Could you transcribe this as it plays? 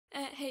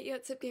Hey,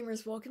 what's up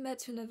gamers, welcome back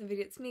to another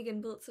video. It's me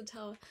again, Bullets of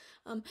Tawa.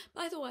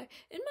 By the way,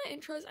 in my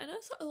intros, I know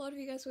a lot of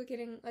you guys were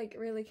getting like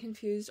really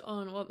confused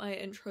on what my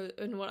intro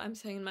and what I'm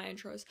saying in my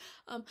intros.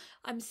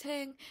 I'm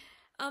saying,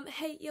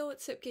 hey,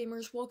 what's up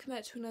gamers, welcome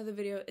back to another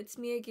video. It's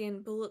me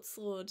again, Bullets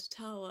Lord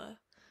Tawa.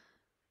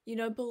 You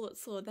know,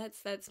 Bullets Lord,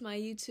 that's my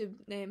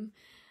YouTube name.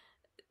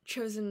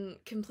 Chosen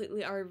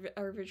completely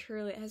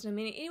arbitrarily, it has no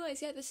meaning.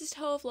 Anyways, yeah, this is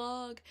Tawa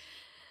Vlog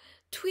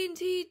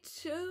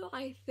 22,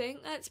 I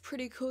think. That's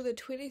pretty cool, the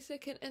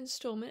 22nd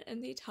installment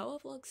in the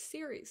Tawa Vlog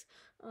series.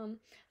 I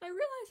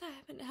realize I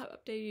haven't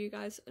updated you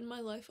guys in my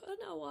life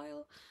in a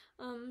while,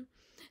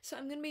 so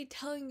I'm gonna be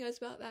telling you guys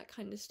about that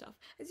kind of stuff.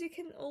 As you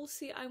can all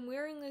see, I'm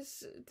wearing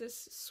this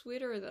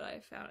sweater that I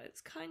found.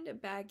 It's kind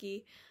of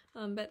baggy,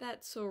 but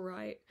that's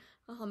alright,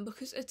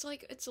 because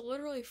it's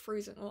literally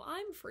freezing. Well,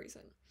 I'm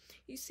freezing.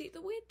 You see,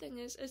 the weird thing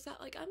is that,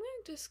 like, I'm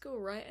going to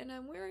school, right, and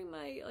I'm wearing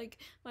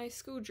my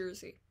school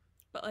jersey.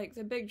 But, like,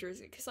 the big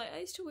jersey, because, like,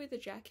 I used to wear the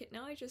jacket,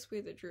 now I just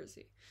wear the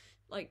jersey.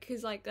 Like,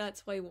 because, like,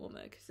 that's way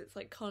warmer, because it's,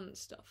 like, cotton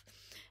stuff.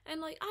 And,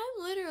 like,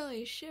 I'm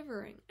literally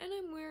shivering, and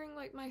I'm wearing,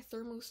 like, my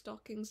thermal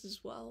stockings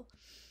as well.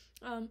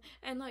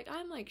 And, like,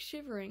 I'm, like,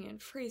 shivering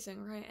and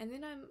freezing, right? And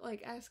then I'm,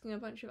 like, asking a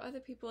bunch of other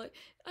people, like,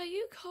 are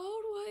you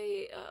cold?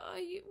 Why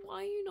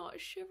are you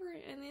not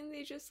shivering? And then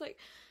they're just, like,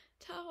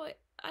 Tawa,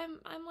 I'm,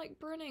 like,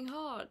 burning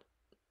hot.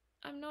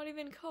 I'm not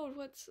even cold.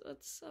 What's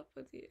up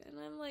with you? And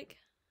I'm like,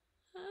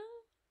 huh?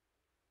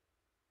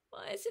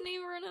 Why isn't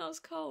everyone else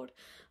cold?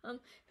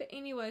 But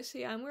anyway, so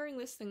yeah, I'm wearing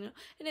this thing now,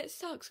 and it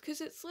sucks,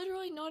 because it's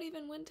literally not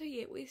even winter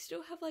yet. We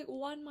still have, like,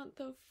 1 month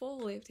of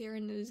fall left here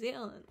in New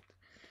Zealand.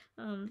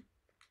 But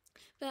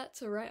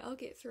that's alright, I'll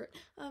get through it.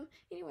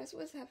 Anyways,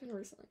 what's happened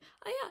recently?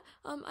 Oh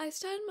yeah, I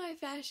started my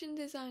fashion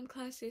design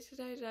class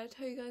yesterday. Did I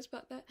tell you guys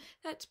about that?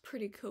 That's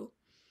pretty cool.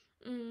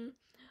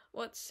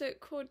 What's it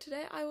called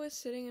today? I was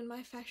sitting in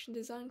my fashion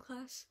design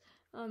class,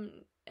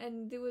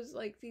 and there was,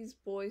 like, these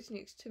boys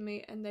next to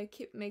me, and they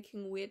kept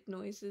making weird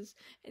noises,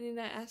 and then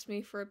they asked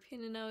me for a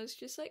pen, and I was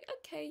just like,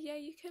 okay, yeah,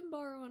 you can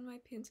borrow one of my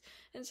pens,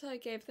 and so I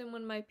gave them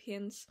one of my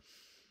pens,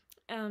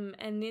 and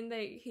then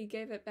he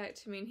gave it back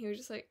to me, and he was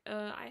just like,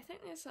 I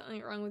think there's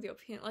something wrong with your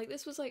pen. Like,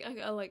 this was, like,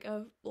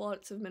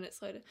 lots of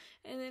minutes later,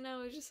 and then I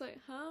was just like,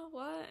 huh,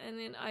 what? And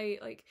then I,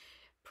 like,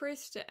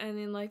 pressed it, and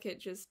then, like,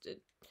 it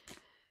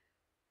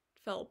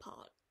fell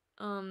apart.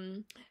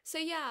 So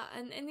yeah,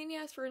 and then he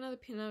asked for another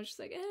pen, and I was just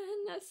like,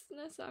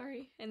 no,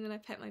 sorry. And then I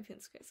packed my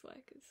pen scraps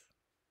away, because,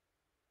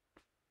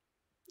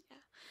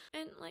 yeah.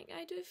 And, like,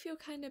 I do feel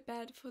kind of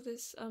bad for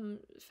this,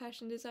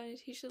 fashion designer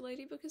teacher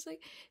lady, because,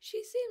 like,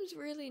 she seems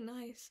really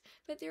nice,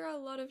 but there are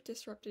a lot of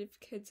disruptive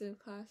kids in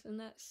class, and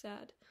that's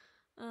sad.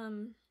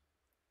 Oh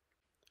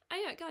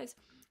yeah, guys,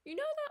 you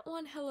know that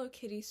one Hello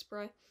Kitty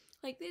spray?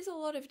 Like, there's a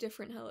lot of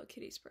different Hello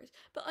Kitty sprays,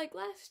 but, like,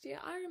 last year,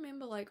 I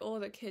remember, like, all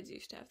the kids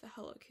used to have the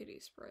Hello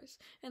Kitty sprays,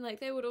 and, like,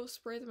 they would all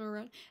spray them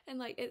around, and,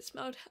 like, it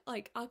smelled,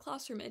 like, our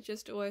classroom, it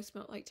just always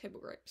smelled like table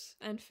grapes,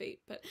 and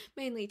feet, but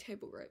mainly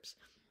table grapes,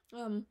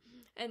 and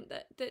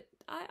they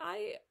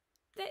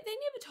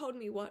never told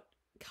me what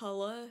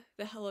color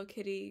the Hello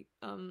Kitty,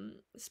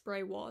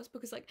 spray was,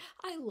 because, like,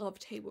 I love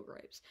table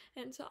grapes,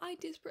 and so I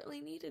desperately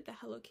needed the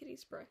Hello Kitty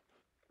spray,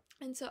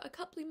 and so a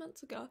couple of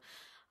months ago,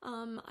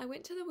 I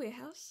went to the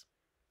warehouse.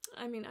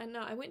 I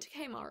went to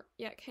Kmart.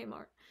 Yeah,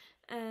 Kmart.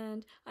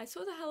 And I saw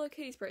the Hello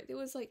Kitty spray. There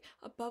was, like,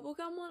 a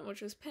bubblegum one,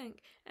 which was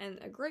pink, and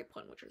a grape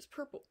one, which was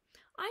purple.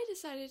 I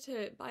decided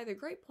to buy the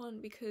grape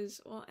one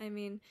because, well, I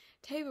mean,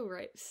 table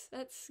grapes.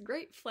 That's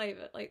grape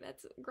flavor. Like,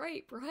 that's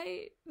grape,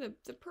 right?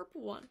 The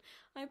purple one.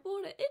 I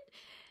bought it.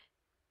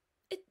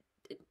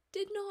 It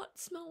did not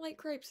smell like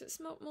grapes. It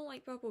smelled more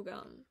like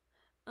bubblegum.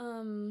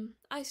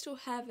 I still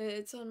have it.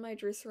 It's on my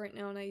dresser right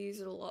now, and I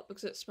use it a lot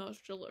because it smells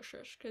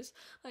delicious. Because,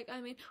 like, I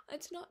mean,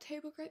 it's not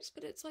table grapes,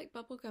 but it's, like,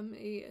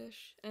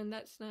 bubblegum-y-ish, and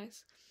that's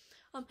nice.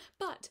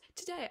 But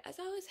today, as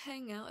I was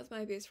hanging out with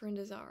my best friend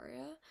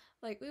Azaria,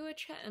 like, we were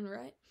chatting,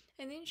 right?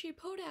 And then she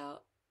pulled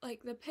out,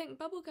 like, the pink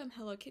bubblegum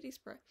Hello Kitty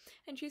spray,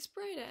 and she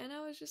sprayed it, and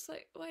I was just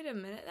like, wait a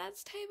minute,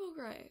 that's table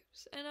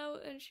grapes.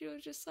 And she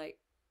was just like,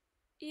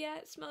 yeah,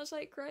 it smells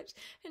like grapes.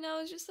 And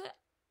I was just like,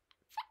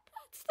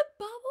 it's the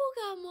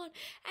bubblegum one,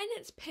 and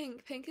it's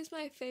pink. Pink is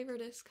my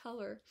favoriteest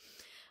color.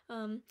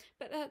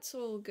 But that's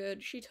all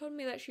good. She told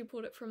me that she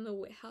bought it from the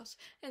warehouse,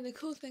 and the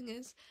cool thing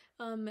is,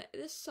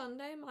 this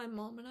Sunday, my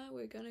mom and I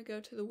were gonna go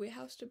to the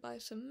warehouse to buy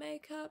some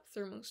makeup,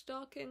 thermal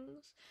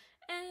stockings,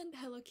 and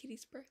Hello Kitty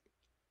spray,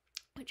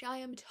 which I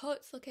am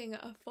totes looking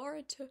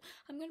forward to.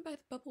 I'm gonna buy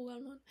the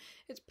bubblegum one.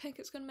 It's pink,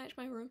 it's gonna match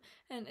my room,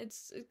 and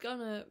it's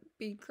gonna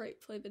be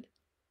grape flavored.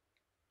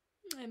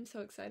 I'm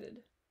so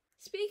excited.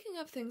 Speaking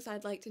of things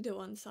I'd like to do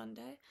on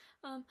Sunday,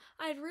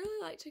 I'd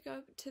really like to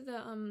go to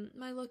the,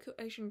 my local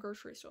Asian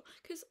grocery store,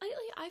 because lately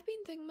I've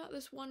been thinking about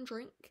this one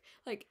drink,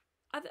 like,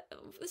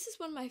 this is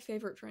one of my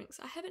favorite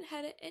drinks. I haven't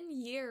had it in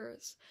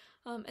years,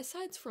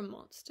 aside from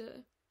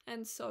Monster,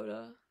 and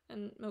soda,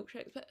 and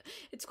milkshakes, but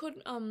it's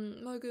called,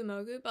 Mogu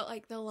Mogu, but,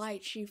 like, the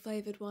lychee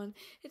flavored one.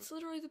 It's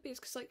literally the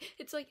best, because,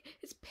 like,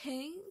 it's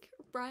pink,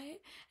 right?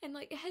 And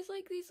like it has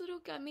like these little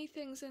gummy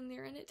things in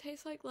there, and it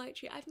tastes like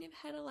lychee. I've never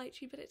had a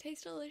lychee, but it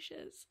tastes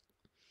delicious.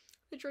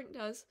 The drink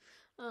does.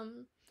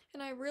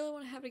 And I really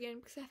want to have it again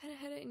because I haven't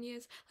had it in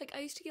years. Like I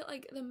used to get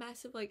like the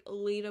massive like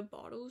liter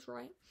bottles,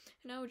 right?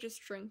 And I would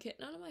just drink it.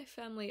 None of my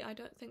family, I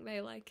don't think they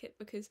like it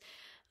because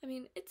I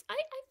mean, I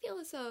feel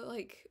as though,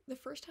 like, the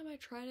first time I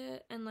tried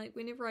it, and, like,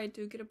 whenever I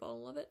do get a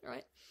bottle of it,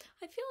 right,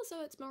 I feel as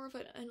though it's more of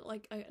an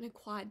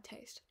acquired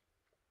taste.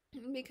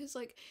 Because,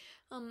 like,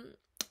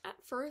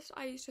 at first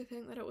I used to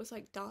think that it was,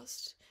 like,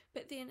 dust,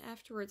 but then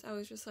afterwards I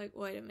was just like,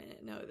 wait a minute,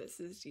 no, this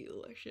is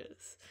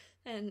delicious.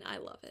 And I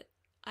love it.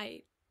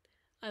 I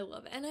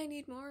love it, and I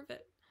need more of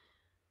it.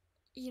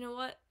 You know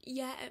what?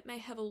 Yeah, it may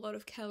have a lot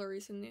of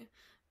calories in there,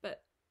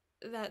 but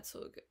that's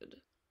all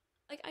good.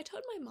 Like, I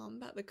told my mom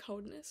about the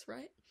coldness,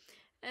 right?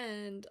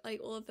 And, like,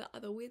 all of the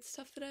other weird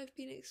stuff that I've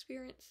been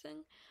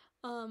experiencing.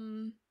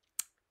 And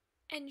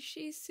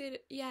she said,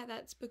 yeah,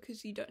 that's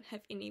because you don't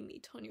have any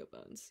meat on your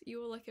bones.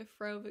 You were like a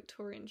frail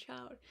Victorian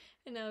child.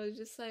 And I was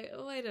just like,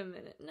 oh, wait a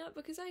minute. No,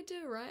 because I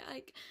do, right?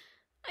 Like,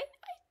 I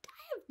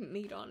have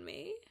meat on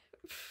me.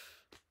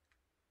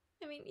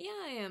 I mean, yeah,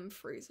 I am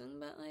freezing,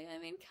 but, like, I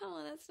mean, come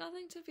on, that's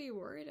nothing to be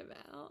worried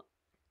about.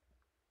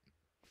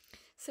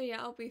 So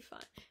yeah, I'll be fine.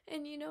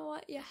 And you know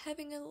what? Yeah,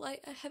 having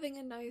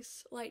a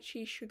nice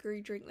lychee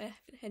sugary drink that I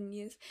haven't had in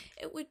years,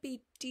 it would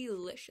be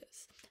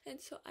delicious.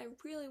 And so I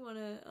really want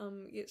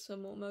to get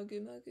some more mogu,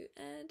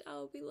 and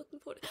I'll be looking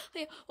forward. Oh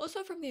yeah,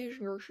 also from the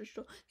Asian grocery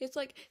store, it's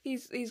like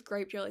these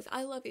grape jellies.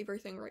 I love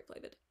everything grape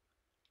flavored.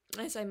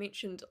 As I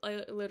mentioned,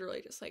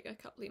 literally just like a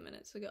couple of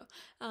minutes ago.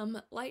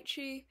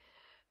 Lychee,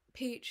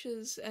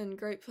 peaches, and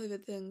grape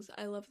flavored things.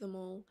 I love them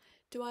all.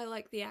 Do I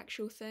like the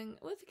actual thing?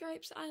 With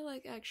grapes, I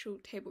like actual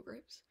table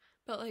grapes.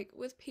 But like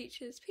with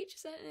peaches,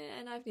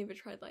 and I've never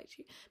tried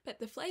lychee. But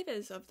the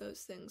flavors of those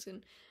things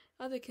and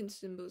other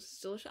consumables is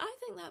delicious. I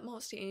think that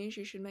Monster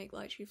Energy should make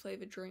lychee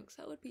flavored drinks.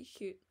 That would be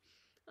cute.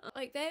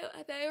 Like they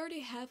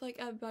already have like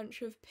a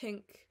bunch of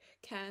pink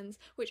cans,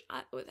 which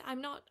I'm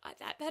not.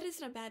 That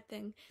isn't a bad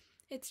thing.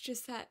 It's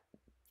just that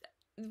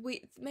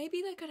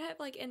maybe they could have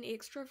like an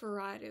extra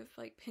variety of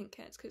like pink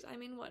cans, because I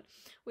mean, what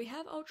we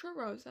have Ultra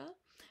Rosa,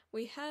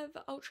 we have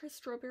Ultra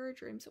Strawberry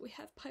Dreams, we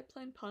have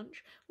Pipeline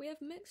Punch, we have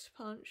Mixed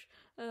Punch.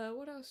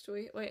 What else do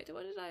we? Wait,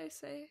 what did I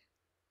say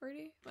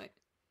already? Wait,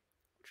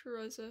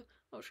 Ultra Rosa,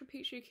 Ultra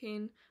Peachy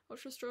Keen,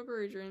 Ultra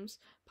Strawberry Dreams,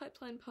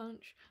 Pipeline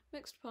Punch,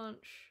 Mixed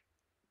Punch,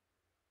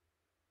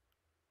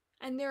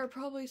 and there are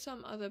probably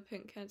some other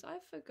pink cans. I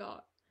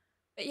forgot.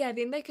 But yeah,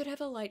 then they could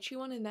have a lychee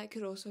one, and that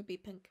could also be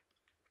pink.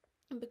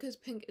 Because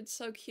pink, it's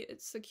so cute.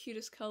 It's the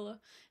cutest color,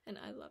 and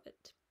I love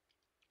it.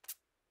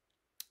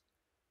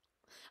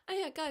 Oh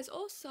yeah, guys,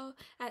 also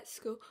at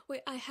school,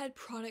 I had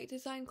product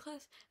design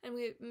class, and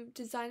we're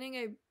designing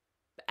a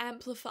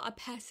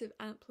passive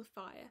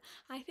amplifier.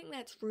 I think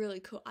that's really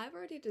cool. I've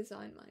already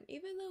designed mine,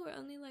 even though we're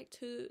only like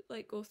 2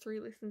 or 3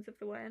 lessons of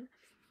the way in.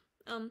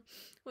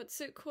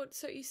 What's it called?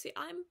 So you see,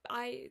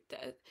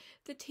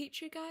 the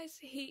teacher guys,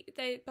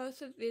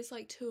 there's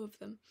like 2 of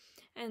them,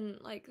 and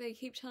like they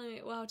keep telling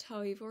me, wow,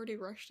 Tawa, you've already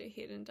rushed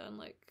ahead and done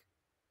like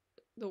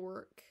the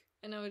work.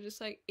 And I was just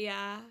like,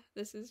 yeah,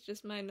 this is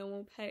just my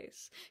normal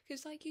pace.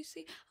 Because like you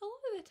see, a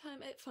lot of the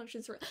time it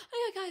functions right.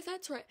 Oh yeah, guys,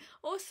 that's right.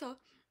 Also,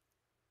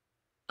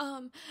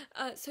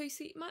 so you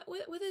see,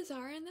 with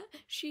Azara and that,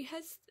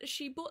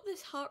 she bought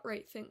this heart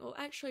rate thing, or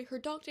actually her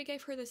doctor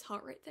gave her this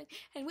heart rate thing,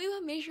 and we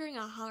were measuring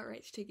our heart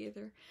rates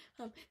together.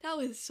 That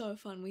was so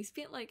fun. We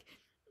spent like,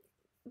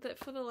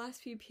 for the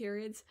last few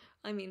periods,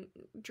 I mean,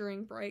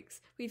 during breaks,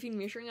 we've been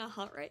measuring our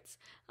heart rates.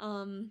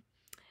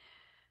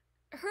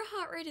 Her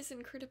heart rate is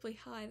incredibly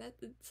high,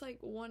 it's like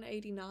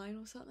 189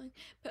 or something,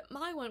 but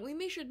we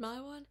measured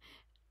my one,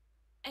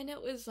 and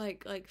it was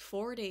like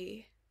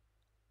 40.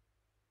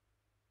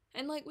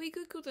 And like we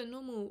googled the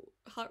normal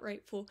heart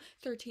rate for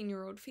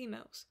 13-year-old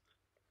females,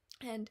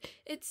 and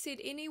it said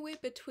anywhere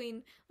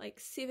between like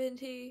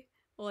 70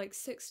 or like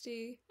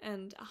 60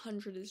 and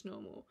 100 is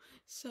normal.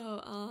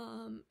 So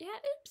yeah,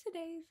 oopsie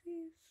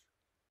daisies.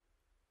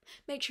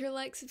 Make sure to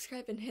like,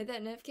 subscribe, and hit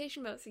that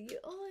notification bell so you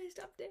get all latest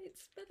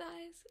updates. Bye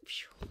guys.